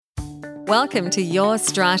Welcome to Your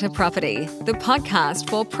Strata Property, the podcast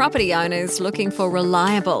for property owners looking for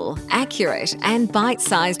reliable, accurate, and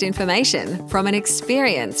bite-sized information from an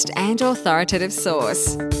experienced and authoritative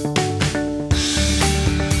source.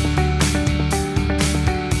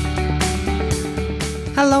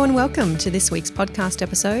 Hello and welcome to this week's podcast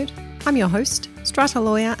episode. I'm your host, strata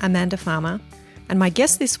lawyer Amanda Farmer, and my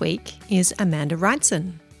guest this week is Amanda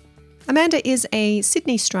Reitzin. Amanda is a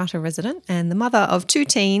Sydney strata resident and the mother of two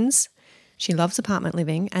teens. She loves apartment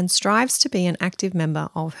living and strives to be an active member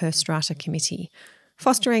of her strata committee,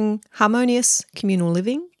 fostering harmonious communal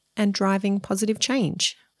living and driving positive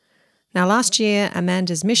change. Now, last year,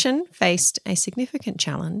 Amanda's mission faced a significant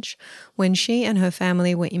challenge when she and her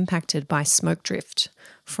family were impacted by smoke drift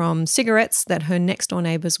from cigarettes that her next-door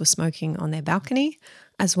neighbours were smoking on their balcony,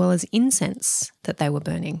 as well as incense that they were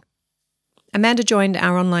burning. Amanda joined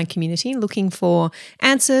our online community looking for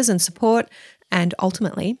answers and support and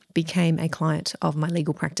ultimately became a client of my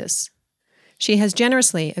legal practice. She has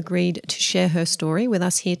generously agreed to share her story with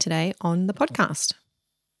us here today on the podcast.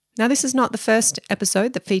 Now, this is not the first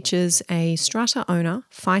episode that features a strata owner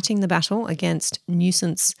fighting the battle against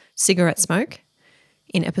nuisance cigarette smoke.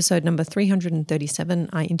 In episode number 337,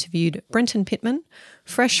 I interviewed Brenton Pittman,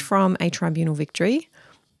 fresh from a tribunal victory.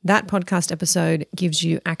 That podcast episode gives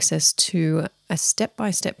you access to a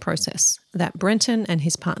step-by-step process that Brenton and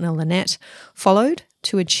his partner Lynette followed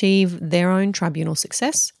to achieve their own tribunal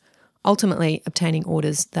success, ultimately obtaining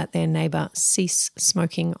orders that their neighbour cease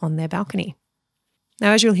smoking on their balcony.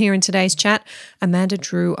 Now, as you'll hear in today's chat, Amanda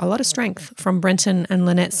drew a lot of strength from Brenton and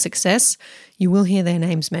Lynette's success. You will hear their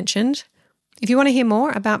names mentioned. If you want to hear more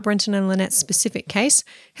about Brenton and Lynette's specific case,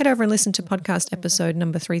 head over and listen to podcast episode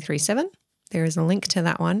number 337. There is a link to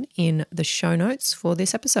that one in the show notes for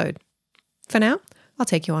this episode. For now, I'll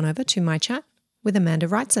take you on over to my chat with Amanda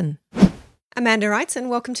Reitzin. Amanda Reitzin,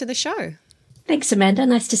 welcome to the show. Thanks, Amanda.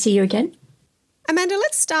 Nice to see you again. Amanda,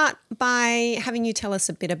 let's start by having you tell us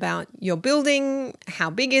a bit about your building. How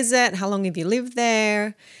big is it? How long have you lived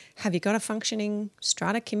there? Have you got a functioning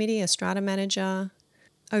strata committee, a strata manager?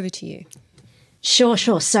 Over to you. Sure.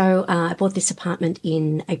 So I bought this apartment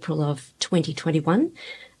in April of 2021.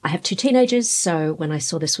 I have two teenagers, so when I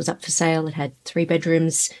saw this was up for sale, it had 3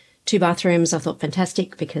 bedrooms, 2 bathrooms. I thought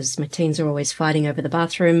fantastic because my teens are always fighting over the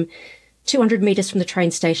bathroom. 200 metres from the train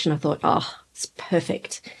station, I thought, it's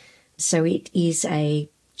perfect. So it is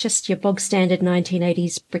just your bog standard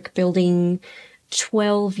 1980s brick building,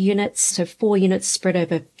 12 units, so 4 units spread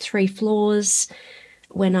over 3 floors.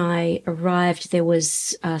 When I arrived, there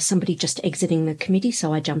was somebody just exiting the committee,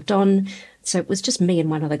 so I jumped on. So it was just me and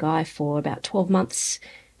one other guy for about 12 months.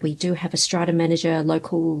 We do have a strata manager,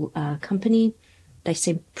 local company. They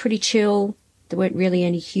seemed pretty chill. There weren't really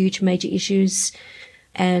any huge major issues.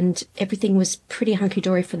 And everything was pretty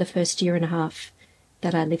hunky-dory for the first year and a half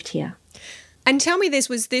that I lived here. And tell me this,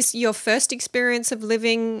 was this your first experience of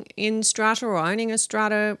living in strata or owning a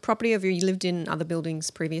strata property, or have you lived in other buildings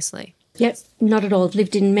previously? Yep, not at all. I've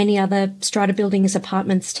lived in many other strata buildings,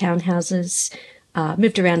 apartments, townhouses,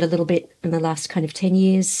 moved around a little bit in the last kind of 10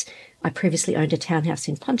 years. I previously owned a townhouse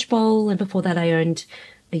in Punchbowl, and before that I owned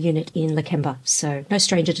a unit in Lakemba. So no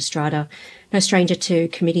stranger to strata, no stranger to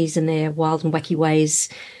committees and their wild and wacky ways.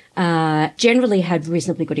 Generally had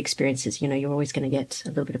reasonably good experiences. You know, you're always going to get a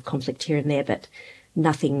little bit of conflict here and there, but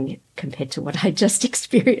nothing compared to what I just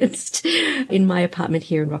experienced in my apartment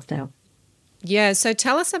here in Rockdale. Yeah, so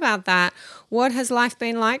tell us about that. What has life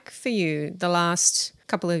been like for you the last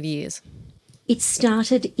couple of years? It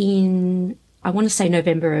started in, I want to say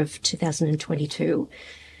November of 2022.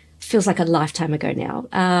 Feels like a lifetime ago now.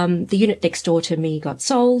 The unit next door to me got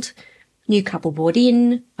sold. New couple bought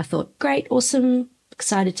in. I thought, great, awesome.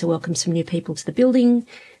 Excited to welcome some new people to the building.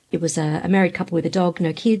 It was a married couple with a dog,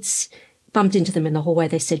 no kids. Bumped into them in the hallway.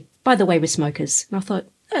 They said, by the way, we're smokers. And I thought,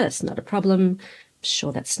 that's not a problem.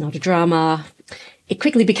 Sure, that's not a drama. It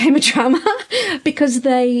quickly became a drama because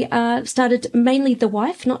they started, mainly the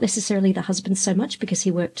wife, not necessarily the husband so much because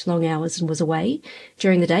he worked long hours and was away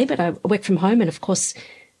during the day. But I worked from home, and of course,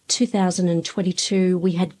 2022,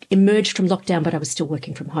 we had emerged from lockdown, but I was still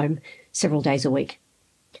working from home several days a week.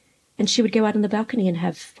 And she would go out on the balcony and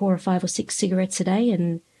have 4 or 5 or 6 cigarettes a day,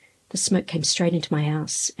 and the smoke came straight into my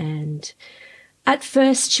house. And at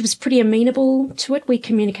first, she was pretty amenable to it. We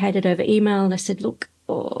communicated over email, and I said, look,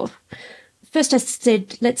 first I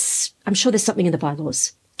said, I'm sure there's something in the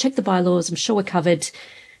bylaws. Check the bylaws. I'm sure we're covered.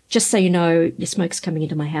 Just so you know, your smoke's coming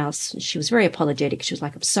into my house. And she was very apologetic. She was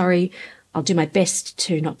like, I'm sorry. I'll do my best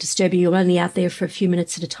to not disturb you. I'm only out there for a few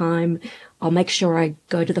minutes at a time. I'll make sure I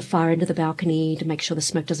go to the far end of the balcony to make sure the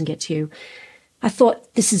smoke doesn't get to you. I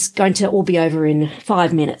thought this is going to all be over in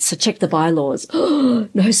 5 minutes. So check the bylaws.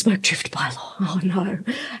 No smoke drift bylaw. Oh, no.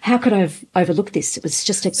 How could I have overlooked this? It was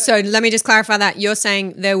just So let me just clarify that. You're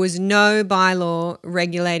saying there was no bylaw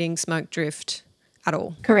regulating smoke drift at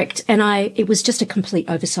all? Correct. And it was just a complete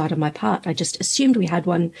oversight on my part. I just assumed we had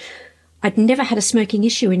one. I'd never had a smoking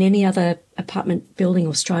issue in any other apartment building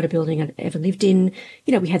or strata building I'd ever lived in.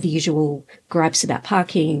 You know, we had the usual gripes about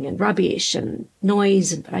parking and rubbish and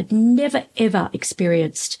noise, but I'd never, ever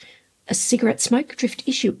experienced a cigarette smoke drift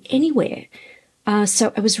issue anywhere.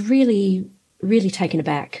 So I was really, really taken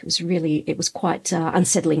aback. It was quite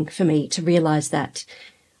unsettling for me to realise that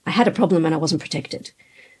I had a problem and I wasn't protected.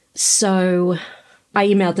 So I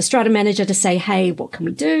emailed the strata manager to say, hey, what can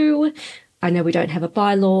we do? I know we don't have a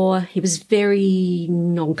bylaw. He was very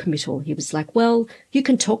non-committal. He was like, well, you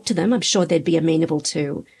can talk to them. I'm sure they'd be amenable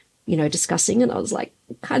to, discussing. And I was like,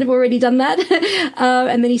 kind of already done that.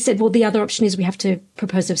 And then he said, well, the other option is we have to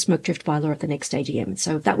propose a smoke drift bylaw at the next AGM.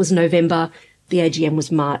 So that was November. The AGM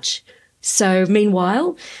was March. So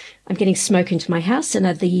meanwhile, I'm getting smoke into my house, and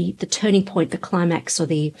the turning point, the climax, or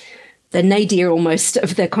the nadir almost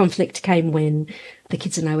of the conflict came when the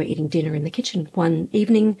kids and I were eating dinner in the kitchen one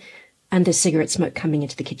evening. And there's cigarette smoke coming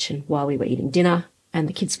into the kitchen while we were eating dinner. And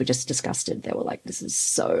the kids were just disgusted. They were like, this is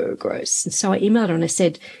so gross. And so I emailed her and I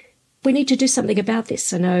said, we need to do something about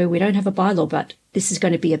this. I know we don't have a bylaw, but this is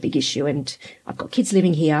going to be a big issue. And I've got kids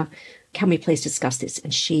living here. Can we please discuss this?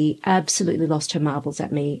 And she absolutely lost her marbles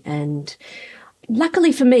at me. And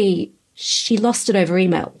luckily for me, she lost it over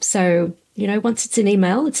email. So, once it's in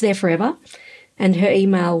email, it's there forever. And her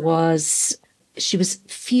email was... She was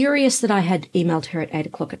furious that I had emailed her at 8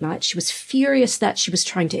 o'clock at night. She was furious that she was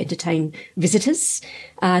trying to entertain visitors.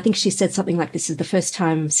 I think she said something like, this is the first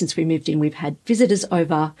time since we moved in we've had visitors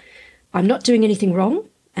over. I'm not doing anything wrong,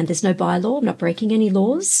 and there's no bylaw. I'm not breaking any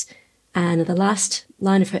laws. And the last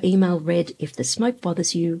line of her email read, if the smoke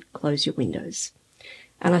bothers you, close your windows.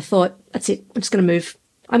 And I thought, that's it. I'm just going to move.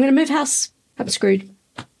 I'm going to move house. I'm screwed.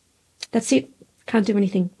 That's it. Can't do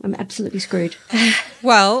anything. I'm absolutely screwed.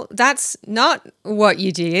 Well, that's not what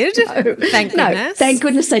you did. No. Thank goodness. No, thank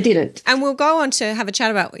goodness I didn't. And we'll go on to have a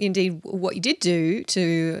chat about, indeed, what you did do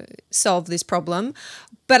to solve this problem.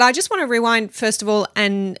 But I just want to rewind, first of all,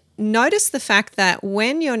 and notice the fact that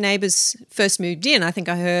when your neighbours first moved in, I think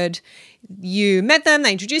I heard you met them,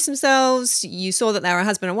 they introduced themselves, you saw that they were a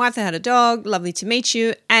husband and wife, they had a dog, lovely to meet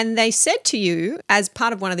you, and they said to you, as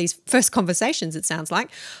part of one of these first conversations, it sounds like,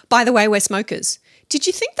 by the way, we're smokers. Did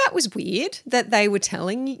you think that was weird that they were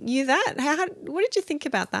telling you that? What did you think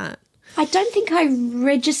about that? I don't think I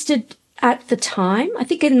registered at the time. I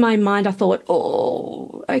think in my mind I thought,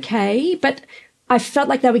 oh, okay, but I felt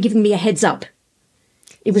like they were giving me a heads up.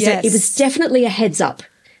 It was definitely a heads up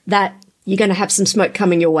that you're going to have some smoke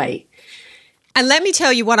coming your way. And let me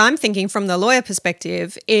tell you what I'm thinking from the lawyer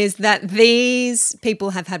perspective is that these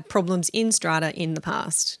people have had problems in strata in the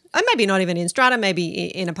past. And maybe not even in strata, maybe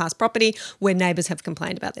in a past property where neighbours have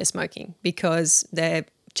complained about their smoking because they're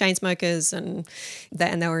chain smokers and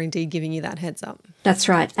they were indeed giving you that heads up. That's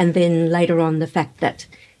right. And then later on, the fact that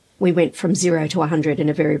we went from 0 to 100 in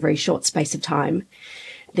a very, very short space of time.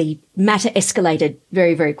 The matter escalated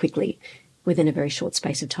very, very quickly within a very short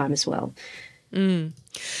space of time as well.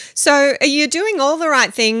 So are you doing all the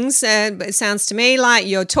right things? It sounds to me like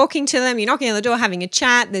you're talking to them, you're knocking on the door, having a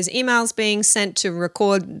chat, there's emails being sent to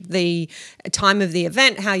record the time of the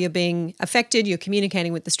event, how you're being affected, you're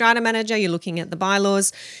communicating with the strata manager, you're looking at the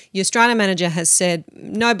bylaws. Your strata manager has said,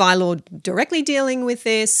 no bylaw directly dealing with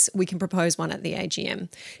this, we can propose one at the AGM.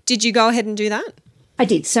 Did you go ahead and do that? I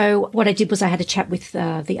did. So what I did was I had a chat with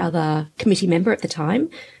the other committee member at the time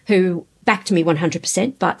who backed me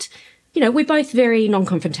 100%, but we're both very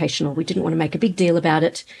non-confrontational. We didn't want to make a big deal about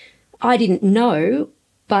it. I didn't know,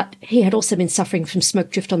 but he had also been suffering from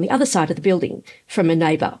smoke drift on the other side of the building from a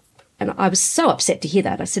neighbour. And I was so upset to hear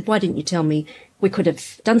that. I said, why didn't you tell me we could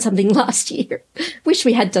have done something last year? Wish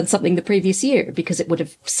we had done something the previous year because it would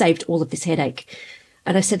have saved all of this headache.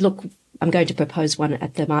 And I said, look, I'm going to propose one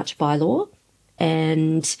at the March bylaw.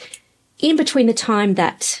 And in between the time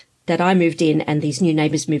that I moved in and these new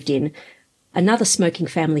neighbours moved in, another smoking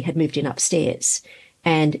family had moved in upstairs.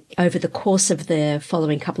 And over the course of the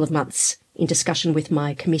following couple of months, in discussion with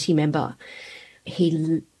my committee member,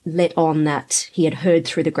 he let on that he had heard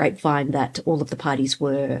through the grapevine that all of the parties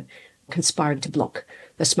were conspiring to block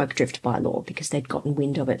the smoke drift bylaw because they'd gotten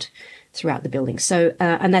wind of it throughout the building. So,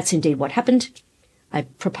 and that's indeed what happened. I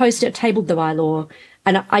proposed it, tabled the bylaw,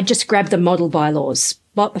 and I just grabbed the model bylaws.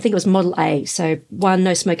 Well, I think it was Model A. So 1,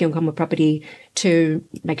 no smoking on common property. 2,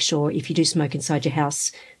 make sure if you do smoke inside your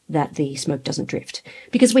house that the smoke doesn't drift.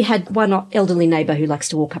 Because we had one elderly neighbour who likes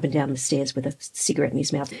to walk up and down the stairs with a cigarette in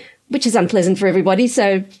his mouth, which is unpleasant for everybody.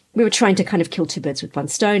 So we were trying to kind of kill two birds with one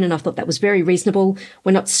stone, and I thought that was very reasonable.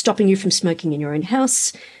 We're not stopping you from smoking in your own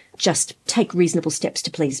house. Just take reasonable steps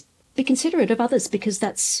to please be considerate of others, because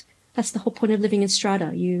that's the whole point of living in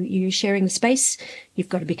strata. You're sharing the space. You've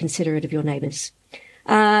got to be considerate of your neighbours.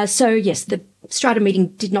 So yes, the strata meeting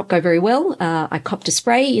did not go very well. I copped a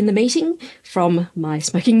spray in the meeting from my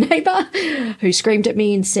smoking neighbour, who screamed at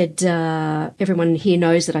me and said, everyone here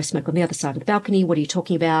knows that I smoke on the other side of the balcony. What are you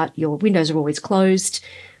talking about? Your windows are always closed.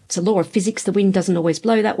 It's a law of physics. The wind doesn't always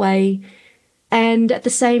blow that way. And at the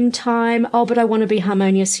same time, but I want to be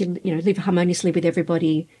harmonious, live harmoniously with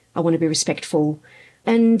everybody. I want to be respectful.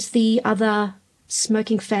 And the other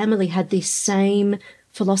smoking family had this same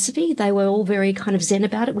philosophy. They were all very kind of zen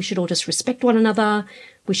about it. We should all just respect one another.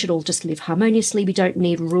 We should all just live harmoniously. We don't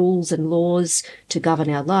need rules and laws to govern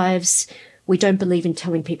our lives. We don't believe in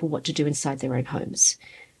telling people what to do inside their own homes.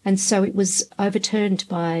 And so it was overturned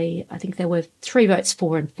by, I think there were 3 votes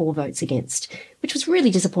for and 4 votes against, which was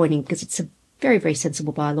really disappointing because it's a very, very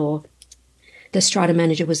sensible bylaw. The strata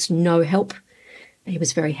manager was no help. He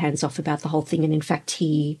was very hands-off about the whole thing. And in fact,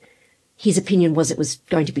 his opinion was it was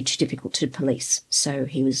going to be too difficult to police. So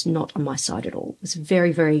he was not on my side at all. It was a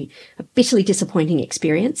very, very a bitterly disappointing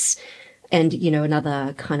experience. And,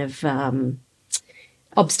 another kind of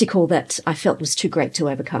obstacle that I felt was too great to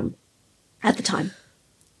overcome at the time.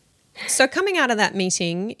 So coming out of that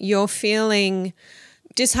meeting, you're feeling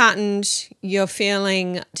disheartened, you're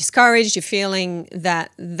feeling discouraged, you're feeling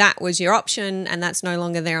that was your option and that's no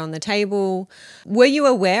longer there on the table. Were you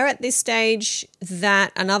aware at this stage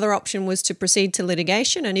that another option was to proceed to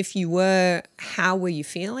litigation? And if you were, how were you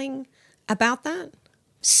feeling about that?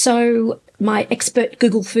 So my expert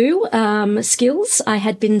Google foo skills, I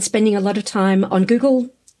had been spending a lot of time on Google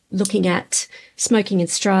looking at smoking in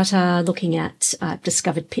strata, looking at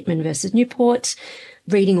discovered Pittman versus Newport,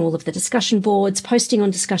 reading all of the discussion boards, posting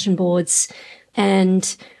on discussion boards.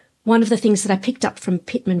 And one of the things that I picked up from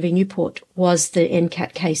Pittman v Newport was the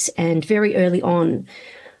NCAT case. And very early on,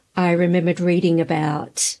 I remembered reading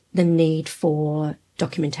about the need for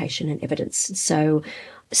documentation and evidence. So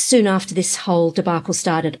soon after this whole debacle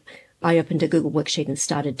started, I opened a Google worksheet and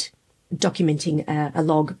started documenting a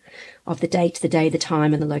log of the date, the day, the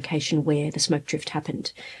time, and the location where the smoke drift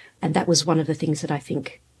happened. And that was one of the things that I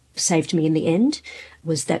think saved me in the end,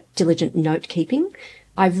 was that diligent note keeping.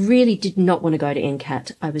 I really did not want to go to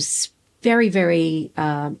NCAT. I was very, very,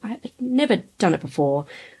 I had never done it before.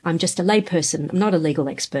 I'm just a layperson. I'm not a legal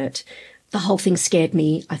expert. The whole thing scared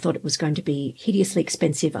me. I thought it was going to be hideously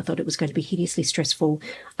expensive. I thought it was going to be hideously stressful.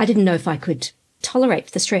 I didn't know if I could tolerate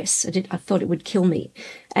the stress. I thought it would kill me.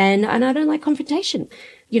 And I don't like confrontation.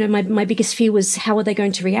 My biggest fear was, how are they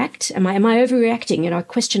going to react? Am I overreacting? I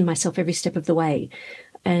questioned myself every step of the way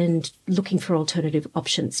and looking for alternative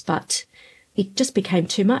options. But it just became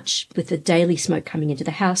too much with the daily smoke coming into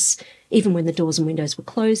the house. Even when the doors and windows were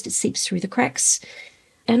closed, it seeps through the cracks.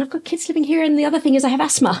 And I've got kids living here. And the other thing is I have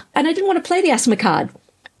asthma. And I didn't want to play the asthma card,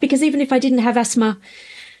 because even if I didn't have asthma,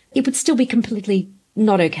 it would still be completely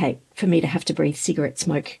not okay for me to have to breathe cigarette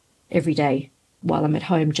smoke every day while I'm at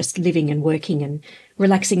home, just living and working and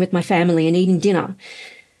relaxing with my family and eating dinner.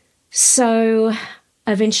 So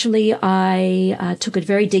eventually I took a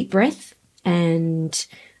very deep breath and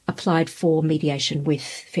applied for mediation with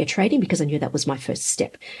Fair Trading, because I knew that was my first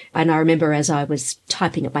step. And I remember as I was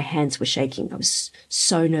typing it, my hands were shaking. I was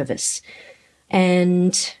so nervous.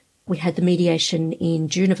 And we had the mediation in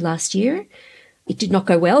June of last year. It did not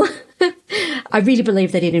go well. I really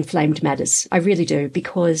believe that it inflamed matters. I really do,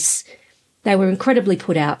 because they were incredibly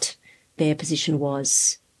put out. Their position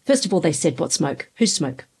was, first of all, they said, what smoke? Whose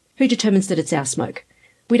smoke? Who determines that it's our smoke?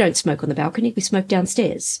 We don't smoke on the balcony. We smoke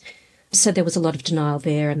downstairs. So there was a lot of denial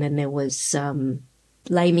there. And then there was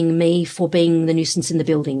blaming me for being the nuisance in the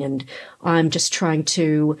building. And I'm just trying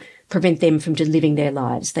to prevent them from just living their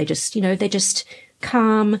lives. They just, they're just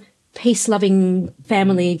calm, peace-loving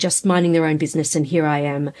family, just minding their own business. And here I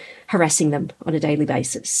am harassing them on a daily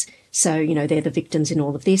basis. So, they're the victims in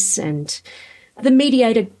all of this. And the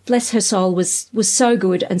mediator, bless her soul, was so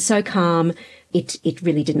good and so calm. It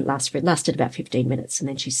really didn't last. It lasted about 15 minutes. And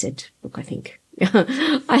then she said, look, I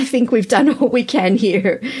think we've done all we can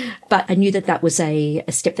here. But I knew that was a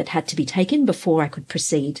step that had to be taken before I could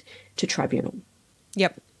proceed to tribunal.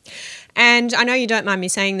 Yep. And I know you don't mind me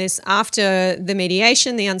saying this, after the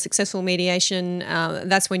mediation, the unsuccessful mediation,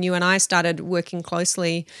 that's when you and I started working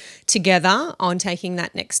closely together on taking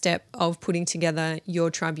that next step of putting together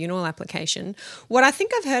your tribunal application. What I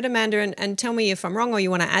think I've heard, Amanda, and tell me if I'm wrong or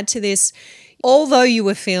you want to add to this, although you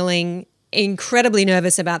were feeling incredibly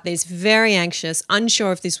nervous about this, very anxious,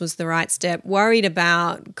 unsure if this was the right step, worried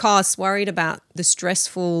about costs, worried about the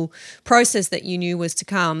stressful process that you knew was to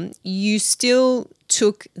come, you still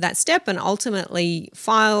took that step and ultimately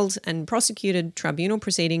filed and prosecuted tribunal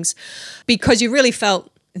proceedings because you really felt,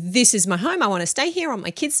 this is my home, I want to stay here, I want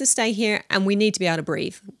my kids to stay here, and we need to be able to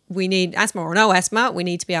breathe. We need, asthma or no asthma, we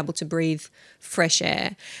need to be able to breathe fresh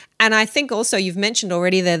air. And I think also you've mentioned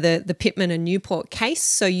already the Pittman and Newport case.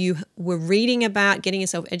 So you were reading about, getting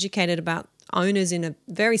yourself educated about owners in a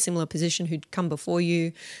very similar position who'd come before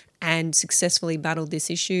you and successfully battled this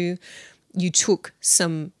issue. You took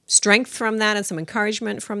some strength from that and some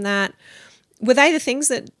encouragement from that. Were they the things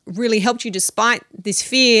that really helped you, despite this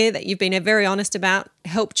fear that you've been very honest about,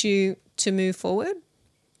 helped you to move forward?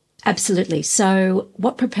 Absolutely. So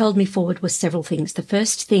what propelled me forward was several things. The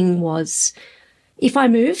first thing was, if I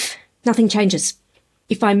move, nothing changes.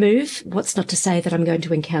 If I move, what's not to say that I'm going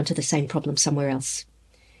to encounter the same problem somewhere else?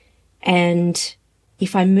 And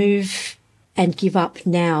if I move and give up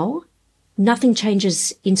now, nothing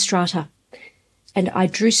changes in strata. And I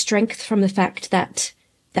drew strength from the fact that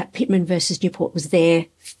Pittman versus Newport was there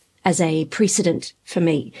as a precedent for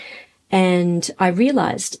me. And I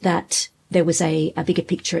realised that there was a bigger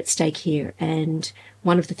picture at stake here. And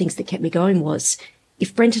one of the things that kept me going was,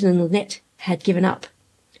 if Brenton and Lynette had given up,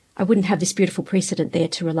 I wouldn't have this beautiful precedent there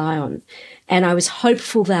to rely on. And I was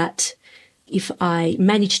hopeful that if I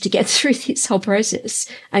managed to get through this whole process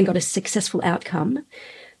and got a successful outcome,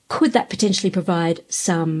 could that potentially provide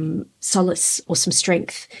some solace or some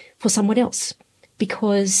strength for someone else?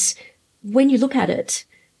 Because when you look at it,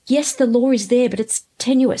 yes, the law is there, but it's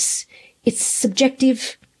tenuous. It's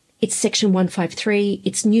subjective. It's Section 153.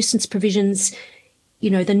 It's nuisance provisions. You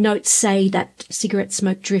know, the notes say that cigarette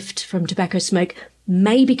smoke drift from tobacco smoke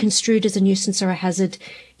may be construed as a nuisance or a hazard.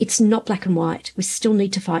 It's not black and white. We still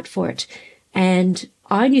need to fight for it. And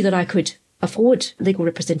I knew that I could afford legal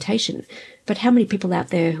representation, but how many people out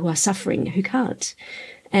there who are suffering who can't?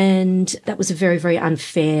 And that was a very, very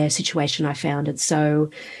unfair situation I found. And so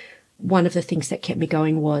one of the things that kept me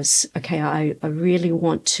going was, okay, I really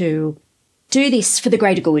want to do this for the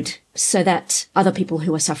greater good so that other people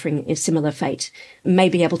who are suffering a similar fate may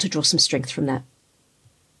be able to draw some strength from that.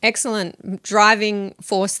 Excellent driving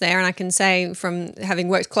force there. And I can say, from having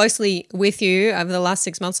worked closely with you over the last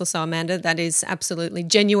 6 months or so, Amanda, that is absolutely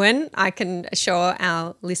genuine, I can assure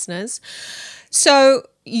our listeners. So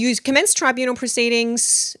you commenced tribunal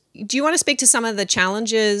proceedings. Do you want to speak to some of the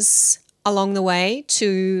challenges along the way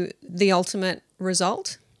to the ultimate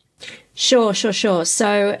result? Sure.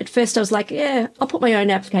 So at first I was like, yeah, I'll put my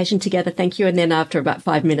own application together, thank you. And then after about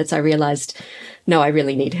 5 minutes, I realised, no, I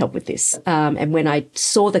really need help with this. And when I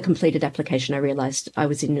saw the completed application, I realised I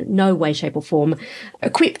was in no way, shape or form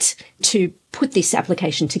equipped to put this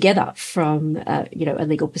application together from, a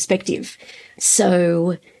legal perspective.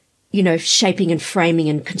 So, shaping and framing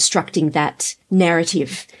and constructing that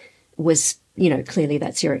narrative was, clearly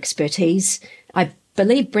that's your expertise. I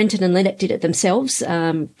believe Brenton and Lynette did it themselves.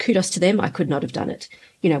 Kudos to them. I could not have done it.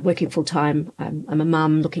 Working full time. I'm a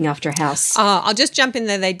mum looking after a house. I'll just jump in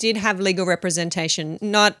there. They did have legal representation,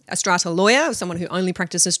 not a strata lawyer, someone who only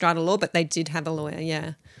practices strata law, but they did have a lawyer,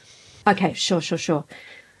 yeah. Okay, sure.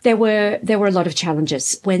 There were a lot of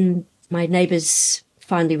challenges. When my neighbours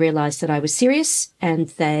finally realised that I was serious and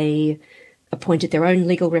they appointed their own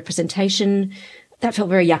legal representation, that felt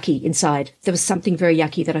very yucky inside. There was something very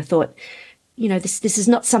yucky that I thought, this is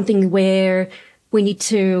not something where we need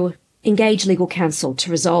to engage legal counsel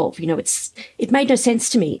to resolve. It made no sense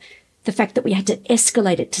to me. The fact that we had to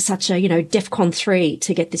escalate it to such a, DEFCON 3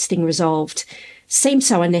 to get this thing resolved seemed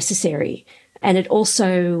so unnecessary. And it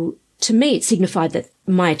also, to me, it signified that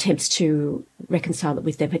my attempts to reconcile it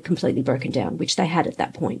with them had completely broken down, which they had at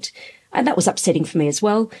that point. And that was upsetting for me as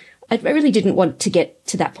well. I really didn't want to get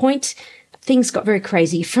to that point. Things got very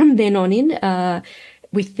crazy from then on in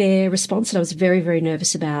with their response, and I was very, very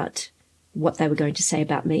nervous about what they were going to say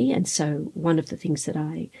about me. And so one of the things that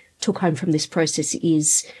I took home from this process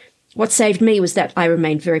is what saved me was that I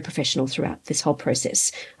remained very professional throughout this whole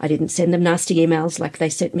process. I didn't send them nasty emails like they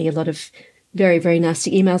sent me a lot of very, very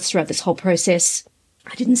nasty emails throughout this whole process.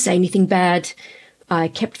 I didn't say anything bad. I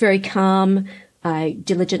kept very calm. I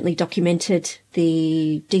diligently documented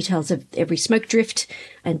the details of every smoke drift,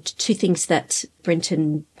 and two things that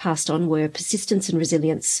Brenton passed on were persistence and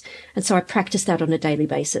resilience. And so I practiced that on a daily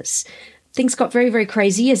basis. Things got very, very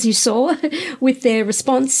crazy, as you saw, with their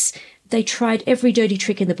response. They tried every dirty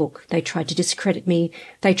trick in the book. They tried to discredit me.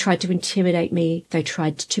 They tried to intimidate me. They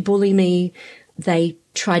tried to bully me. They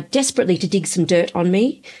tried desperately to dig some dirt on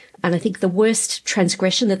me. And I think the worst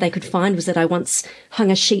transgression that they could find was that I once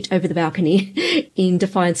hung a sheet over the balcony in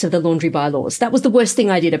defiance of the laundry bylaws. That was the worst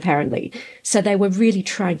thing I did, apparently. So they were really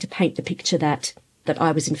trying to paint the picture that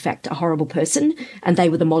I was, in fact, a horrible person, and they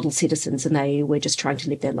were the model citizens, and they were just trying to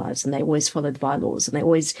live their lives, and they always followed the bylaws, and they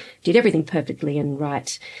always did everything perfectly and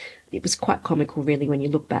right. It was quite comical, really, when you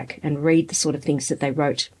look back and read the sort of things that they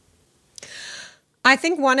wrote. I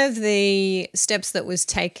think one of the steps that was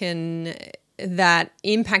taken that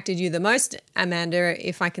impacted you the most, Amanda,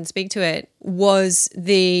 if I can speak to it, was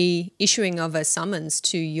the issuing of a summons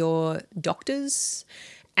to your doctors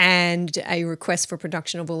and a request for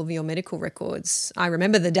production of all of your medical records. I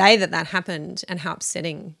remember the day that happened and how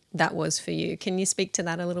upsetting that was for you. Can you speak to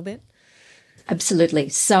that a little bit? Absolutely.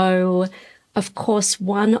 So, of course,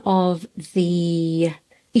 one of the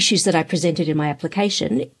issues that I presented in my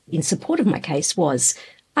application in support of my case was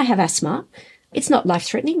I have asthma. It's not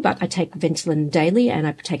life-threatening, but I take Ventolin daily and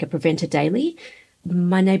I take a preventer daily.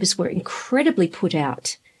 My neighbours were incredibly put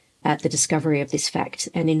out at the discovery of this fact.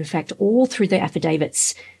 And in fact, all through their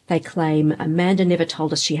affidavits, they claim Amanda never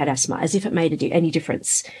told us she had asthma, as if it made any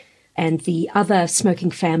difference. And the other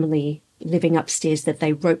smoking family living upstairs that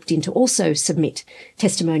they roped in to also submit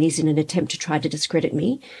testimonies in an attempt to try to discredit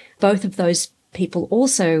me, both of those people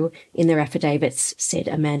also in their affidavits said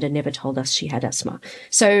Amanda never told us she had asthma.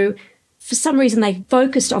 So for some reason, they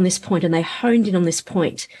focused on this point and they honed in on this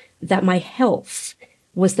point that my health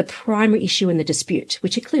was the primary issue in the dispute,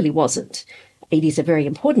 which it clearly wasn't. It is a very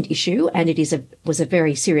important issue, and it was a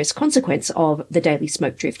very serious consequence of the daily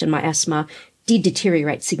smoke drift, and my asthma did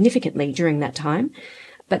deteriorate significantly during that time.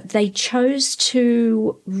 But they chose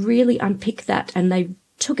to really unpick that, and they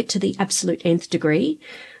took it to the absolute nth degree.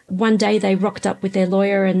 One day they rocked up with their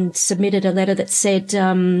lawyer and submitted a letter that said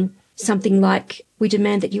something like, "We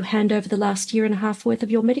demand that you hand over the last year and a half worth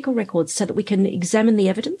of your medical records so that we can examine the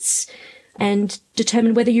evidence and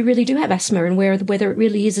determine whether you really do have asthma and whether it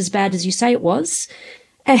really is as bad as you say it was."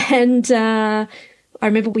 And I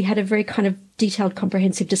remember we had a very kind of detailed,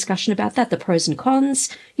 comprehensive discussion about that, the pros and cons.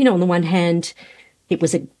 You know, on the one hand, it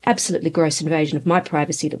was an absolutely gross invasion of my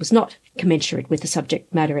privacy that was not commensurate with the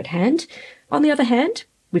subject matter at hand. On the other hand,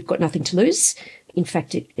 we've got nothing to lose. In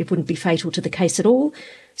fact, it wouldn't be fatal to the case at all.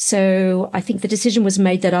 So I think the decision was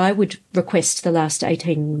made that I would request the last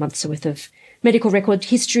 18 months worth of medical record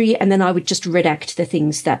history, and then I would just redact the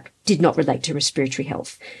things that did not relate to respiratory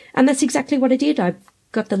health. And that's exactly what I did. I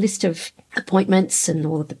got the list of appointments and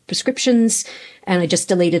all of the prescriptions, and I just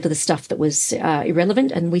deleted the stuff that was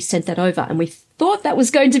irrelevant, and we sent that over. And we thought that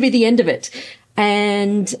was going to be the end of it.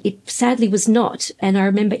 And it sadly was not. And I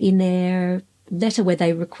remember in their letter where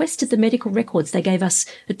they requested the medical records, they gave us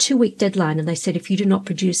a 2-week deadline, and they said, if you do not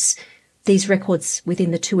produce these records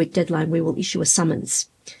within the 2-week deadline, we will issue a summons.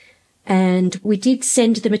 And we did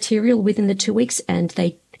send the material within the 2 weeks, and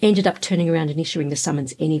they ended up turning around and issuing the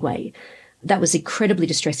summons anyway. That was incredibly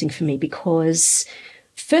distressing for me because,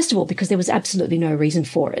 first of all, because there was absolutely no reason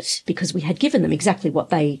for it, because we had given them exactly what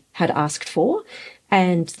they had asked for,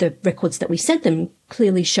 and the records that we sent them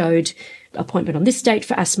clearly showed appointment on this date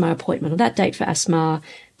for asthma, appointment on that date for asthma,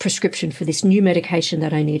 prescription for this new medication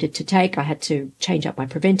that I needed to take. I had to change up my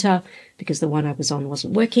preventer because the one I was on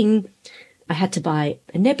wasn't working. I had to buy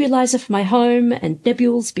a nebulizer for my home and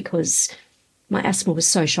nebules because my asthma was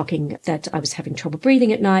so shocking that I was having trouble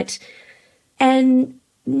breathing at night. And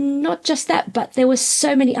not just that, but there were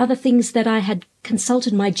so many other things that I had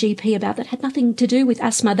consulted my GP about that had nothing to do with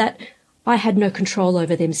asthma that I had no control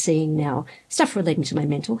over them seeing now. Stuff relating to my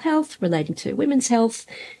mental health, relating to women's health,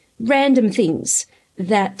 random things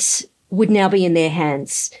that would now be in their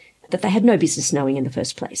hands that they had no business knowing in the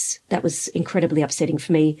first place. That was incredibly upsetting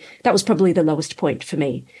for me. That was probably the lowest point for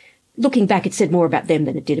me. Looking back, it said more about them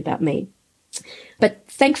than it did about me. But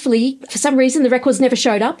thankfully, for some reason, the records never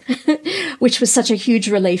showed up, which was such a huge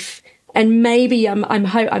relief. And maybe I'm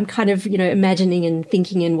kind of, imagining and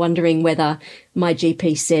thinking and wondering whether my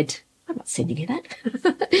GP said, I'm not sending you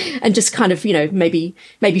that, and just kind of, maybe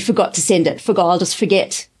forgot to send it. I'll just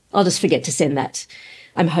forget to send that.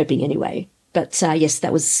 I'm hoping anyway. But yes,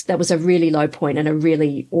 that was a really low point and a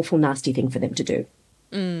really awful, nasty thing for them to do.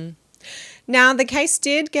 Mm. Now, the case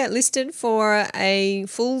did get listed for a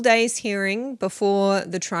full day's hearing before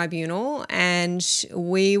the tribunal, and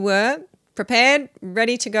we were prepared,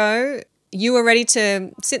 ready to go. You were ready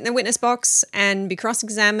to sit in the witness box and be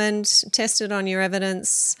cross-examined, tested on your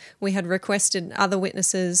evidence. We had requested other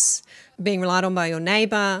witnesses being relied on by your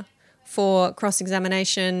neighbour for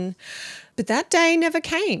cross-examination. But that day never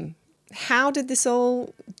came. How did this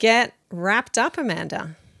all get wrapped up,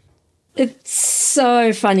 Amanda? It's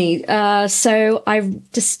so funny. So I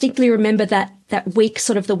distinctly remember that week,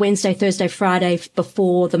 sort of the Wednesday, Thursday, Friday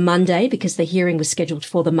before the Monday, because the hearing was scheduled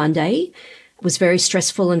for the Monday. It was very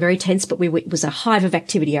stressful and very tense, but it was a hive of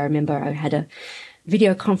activity. I remember I had a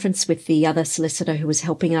video conference with the other solicitor who was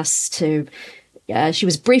helping us to, she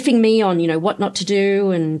was briefing me on, what not to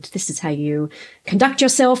do, and this is how you conduct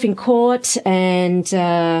yourself in court, and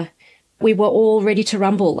we were all ready to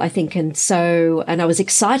rumble, I think. And I was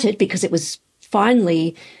excited because it was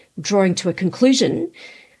finally drawing to a conclusion.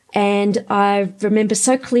 And I remember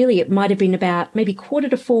so clearly it might have been about maybe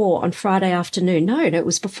 3:45 on Friday afternoon. No, it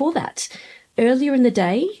was before that. Earlier in the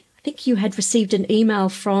day, I think you had received an email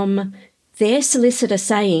from their solicitor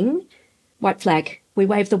saying, white flag, we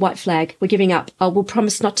waved the white flag, we're giving up. We'll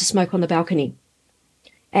promise not to smoke on the balcony.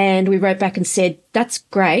 And we wrote back and said, that's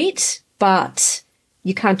great, but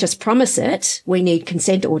you can't just promise it. We need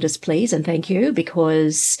consent orders, please, and thank you,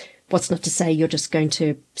 because what's not to say you're just going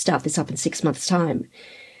to start this up in 6 months' time.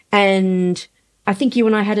 And I think you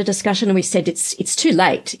and I had a discussion and we said it's too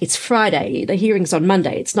late. It's Friday. The hearing's on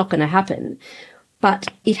Monday. It's not going to happen.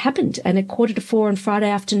 But it happened. And at 3:45 on Friday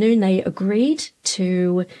afternoon, they agreed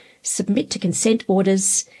to submit to consent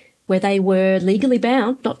orders where they were legally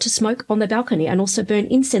bound not to smoke on the balcony and also burn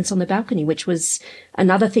incense on the balcony, which was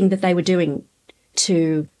another thing that they were doing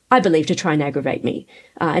to, I believe, to try and aggravate me,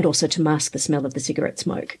 and also to mask the smell of the cigarette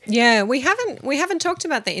smoke. Yeah, we haven't talked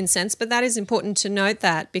about the incense, but that is important to note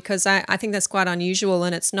that, because I think that's quite unusual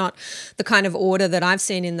and it's not the kind of order that I've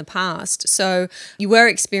seen in the past. So you were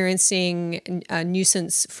experiencing a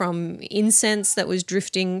nuisance from incense that was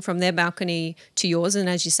drifting from their balcony to yours, and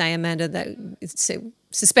as you say, Amanda, that it's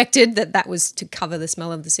suspected that was to cover the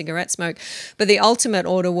smell of the cigarette smoke. But the ultimate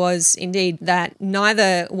order was indeed that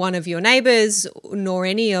neither one of your neighbours nor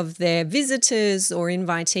any of their visitors or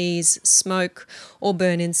invitees smoke or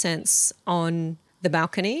burn incense on the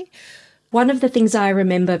balcony. One of the things I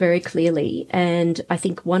remember very clearly, and I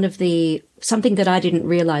think something that I didn't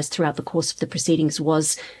realise throughout the course of the proceedings,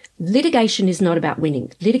 was litigation is not about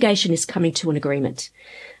winning. Litigation is coming to an agreement.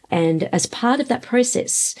 And as part of that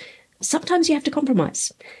process, sometimes you have to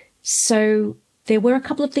compromise. So there were a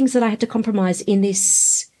couple of things that I had to compromise in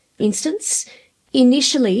this instance.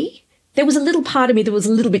 Initially, there was a little part of me that was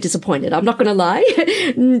a little bit disappointed, I'm not going to lie,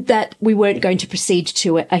 that we weren't going to proceed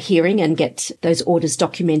to a hearing and get those orders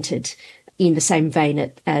documented in the same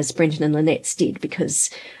vein as Brendan and Lynette's did, because,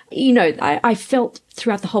 I felt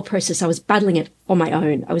throughout the whole process I was battling it on my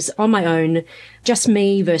own. I was on my own, just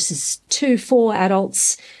me versus 4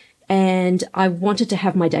 adults, and I wanted to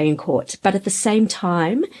have my day in court. But at the same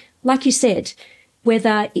time, like you said,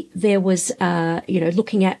 whether there was,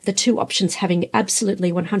 looking at the two options, having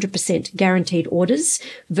absolutely 100% guaranteed orders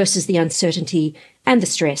versus the uncertainty and the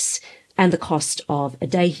stress and the cost of a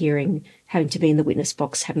day hearing, having to be in the witness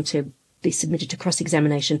box, having to be submitted to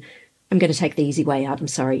cross-examination, I'm going to take the easy way out, I'm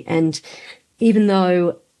sorry. And even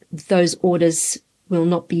though those orders will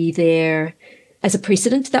not be there as a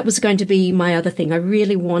precedent, that was going to be my other thing. I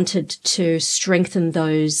really wanted to strengthen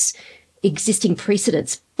those existing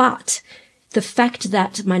precedents. But the fact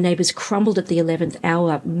that my neighbours crumbled at the 11th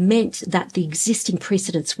hour meant that the existing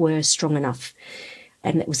precedents were strong enough.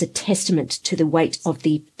 And it was a testament to the weight of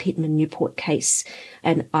the Pittman-Newport case.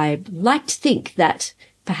 And I like to think that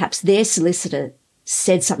perhaps their solicitor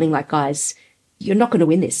said something like, guys, you're not going to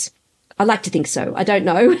win this. I like to think so. I don't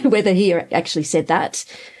know whether he actually said that,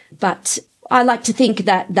 but I like to think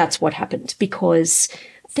that that's what happened, because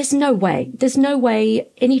there's no way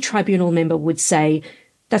any tribunal member would say,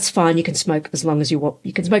 that's fine, you can smoke as long as you want.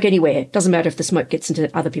 You can smoke anywhere. Doesn't matter if the smoke gets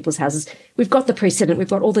into other people's houses. We've got the precedent. We've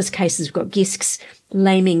got all these cases. We've got Gisks,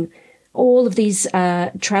 Laming, all of these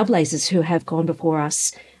trailblazers who have gone before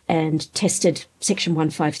us and tested Section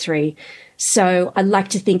 153. So I like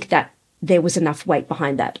to think that there was enough weight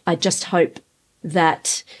behind that. I just hope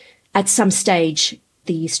that at some stage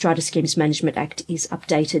the Strata Schemes Management Act is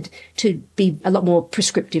updated to be a lot more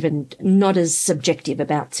prescriptive and not as subjective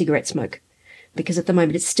about cigarette smoke, because at the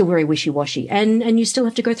moment it's still very wishy-washy. And you still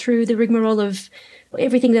have to go through the rigmarole of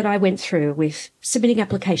everything that I went through with submitting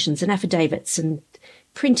applications and affidavits and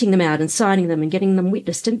printing them out and signing them and getting them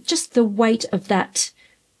witnessed, and just the weight of that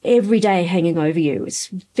every day hanging over you is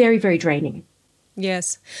very, very draining.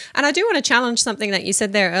 Yes. And I do want to challenge something that you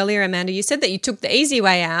said there earlier, Amanda. You said that you took the easy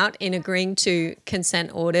way out in agreeing to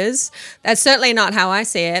consent orders. That's certainly not how I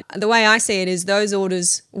see it. The way I see it is those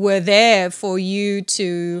orders were there for you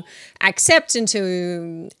to accept and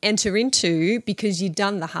to enter into because you'd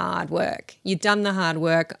done the hard work. You'd done the hard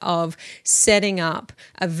work of setting up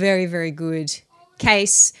a very, very good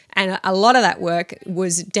case. And a lot of that work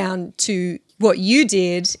was down to what you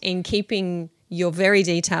did in keeping your very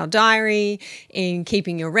detailed diary, in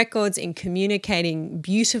keeping your records, in communicating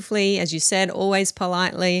beautifully, as you said, always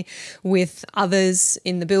politely with others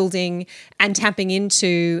in the building, and tapping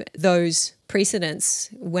into those precedents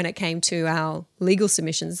when it came to our legal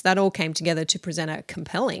submissions. That all came together to present a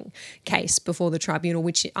compelling case before the tribunal,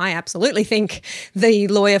 which I absolutely think the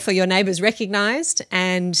lawyer for your neighbours recognised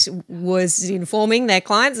and was informing their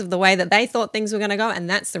clients of the way that they thought things were going to go. And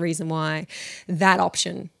that's the reason why that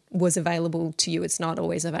option was available to you. It's not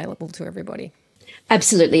always available to everybody.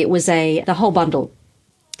 Absolutely. It was the whole bundle.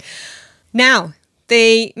 Now,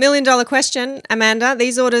 the $1 million question, Amanda,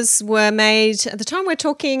 these orders were made at the time we're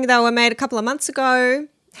talking, they were made a couple of months ago.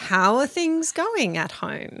 How are things going at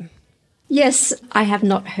home? Yes, I have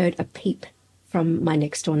not heard a peep from my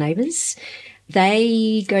next door neighbours.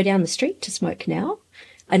 They go down the street to smoke now.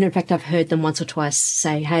 And in fact, I've heard them once or twice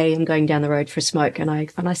say, hey, I'm going down the road for a smoke. And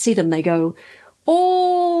I see them, they go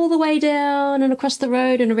all the way down and across the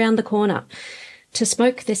road and around the corner to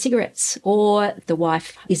smoke their cigarettes. Or the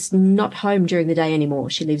wife is not home during the day anymore.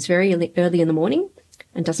 She leaves very early in the morning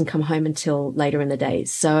and doesn't come home until later in the day.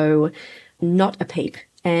 So not a peep.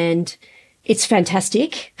 And it's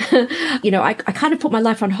fantastic. I kind of put my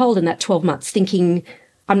life on hold in that 12 months thinking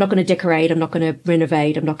I'm not going to decorate, I'm not going to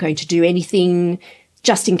renovate, I'm not going to do anything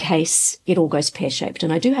just in case it all goes pear-shaped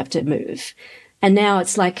and I do have to move. And now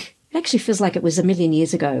it's like, it actually feels like it was a million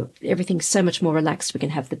years ago. Everything's so much more relaxed. We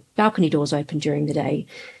can have the balcony doors open during the day.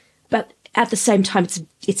 But at the same time,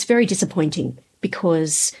 it's very disappointing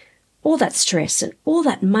because all that stress and all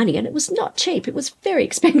that money, and it was not cheap. It was very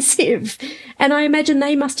expensive. And I imagine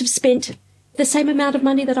they must have spent the same amount of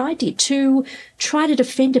money that I did to try to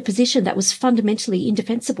defend a position that was fundamentally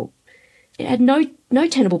indefensible. It had no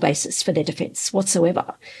tenable basis for their defence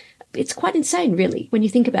whatsoever. It's quite insane, really, when you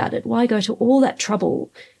think about it. Why go to all that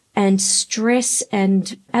trouble and stress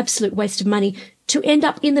and absolute waste of money to end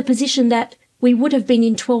up in the position that we would have been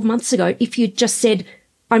in 12 months ago if you'd just said,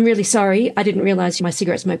 I'm really sorry, I didn't realise my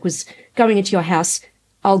cigarette smoke was going into your house,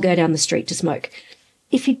 I'll go down the street to smoke.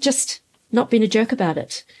 If you'd just not been a jerk about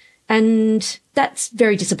it. And that's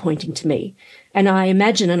very disappointing to me. And I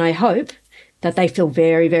imagine and I hope that they feel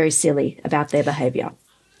very, very silly about their behaviour.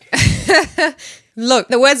 Look,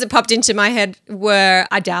 the words that popped into my head were,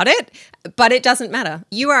 I doubt it, but it doesn't matter.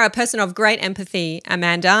 You are a person of great empathy,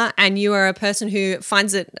 Amanda, and you are a person who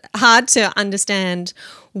finds it hard to understand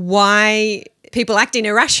why people act in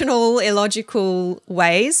irrational, illogical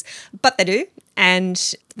ways, but they do.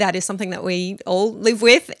 And that is something that we all live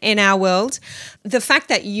with in our world. The fact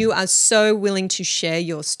that you are so willing to share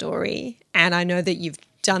your story, and I know that you've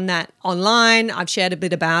done that online. I've shared a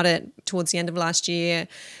bit about it towards the end of last year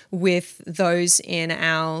with those in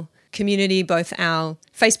our community, both our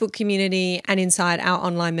Facebook community and inside our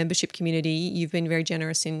online membership community. You've been very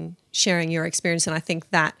generous in sharing your experience, and I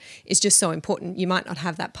think that is just so important. You might not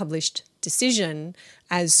have that published decision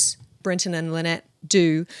as Brenton and Lynette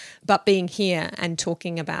do, but being here and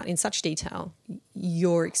talking about in such detail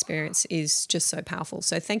your experience is just so powerful.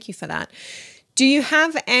 So thank you for that. Do you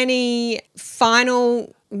have any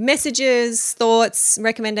final messages, thoughts,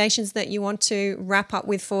 recommendations that you want to wrap up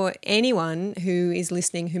with for anyone who is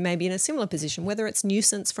listening who may be in a similar position, whether it's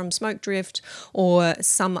nuisance from smoke drift or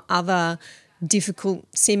some other difficult,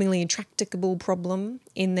 seemingly intractable problem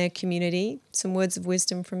in their community? Some words of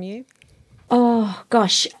wisdom from you? Oh,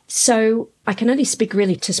 gosh. So I can only speak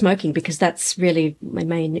really to smoking because that's really my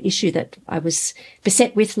main issue that I was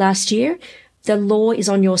beset with last year. The law is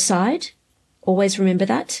on your side. Always remember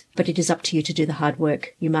that, but it is up to you to do the hard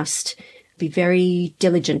work. You must be very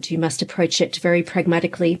diligent. You must approach it very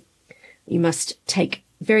pragmatically. You must take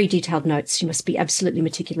very detailed notes. You must be absolutely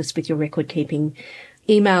meticulous with your record keeping.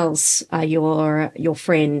 Emails are your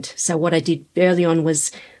friend. So what I did early on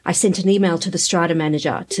was I sent an email to the strata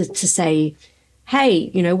manager to say,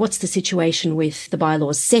 hey, what's the situation with the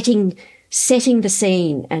bylaws? Setting the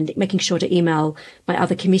scene and making sure to email my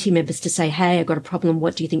other committee members to say, hey, I've got a problem.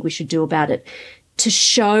 What do you think we should do about it? To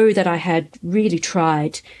show that I had really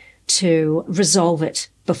tried to resolve it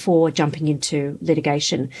before jumping into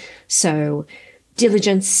litigation. So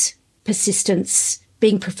diligence, persistence,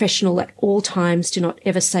 being professional at all times. Do not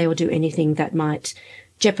ever say or do anything that might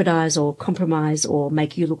jeopardize or compromise or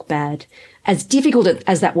make you look bad. As difficult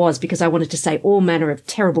as that was, because I wanted to say all manner of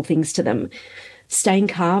terrible things to them, staying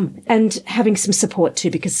calm and having some support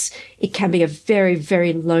too, because it can be a very,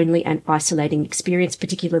 very lonely and isolating experience,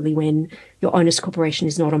 particularly when your owner's corporation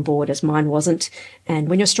is not on board, as mine wasn't, and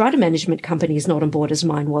when your strata management company is not on board, as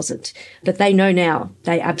mine wasn't. But they know now,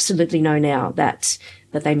 they absolutely know now that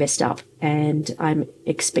they messed up, and I'm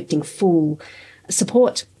expecting full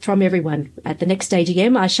support from everyone. At the next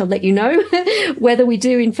AGM, I shall let you know whether we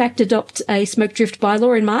do in fact adopt a smoke drift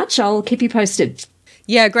bylaw in March. I'll keep you posted.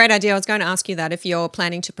 Yeah, great idea. I was going to ask you that if you're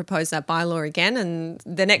planning to propose that bylaw again, and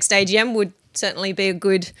the next AGM would certainly be a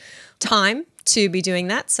good time to be doing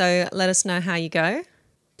that. So let us know how you go.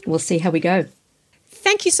 We'll see how we go.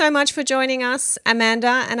 Thank you so much for joining us,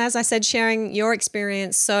 Amanda. And as I said, sharing your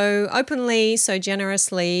experience so openly, so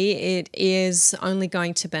generously, it is only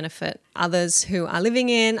going to benefit others who are living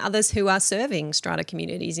in, others who are serving strata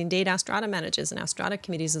communities, indeed our strata managers and our strata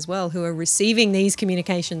committees as well, who are receiving these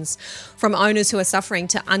communications from owners who are suffering,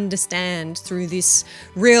 to understand through this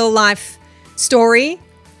real life story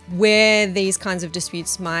where these kinds of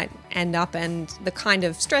disputes might end up and the kind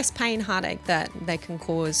of stress, pain, heartache that they can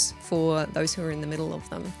cause for those who are in the middle of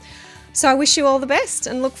them. So I wish you all the best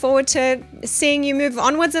and look forward to seeing you move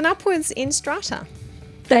onwards and upwards in strata.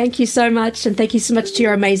 Thank you so much, and thank you so much to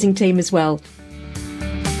your amazing team as well.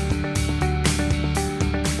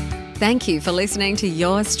 Thank you for listening to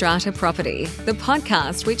Your Strata Property, the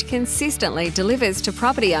podcast which consistently delivers to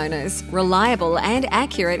property owners reliable and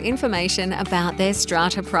accurate information about their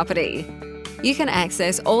strata property. You can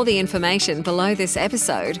access all the information below this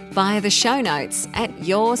episode via the show notes at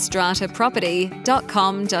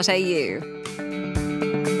yourstrataproperty.com.au.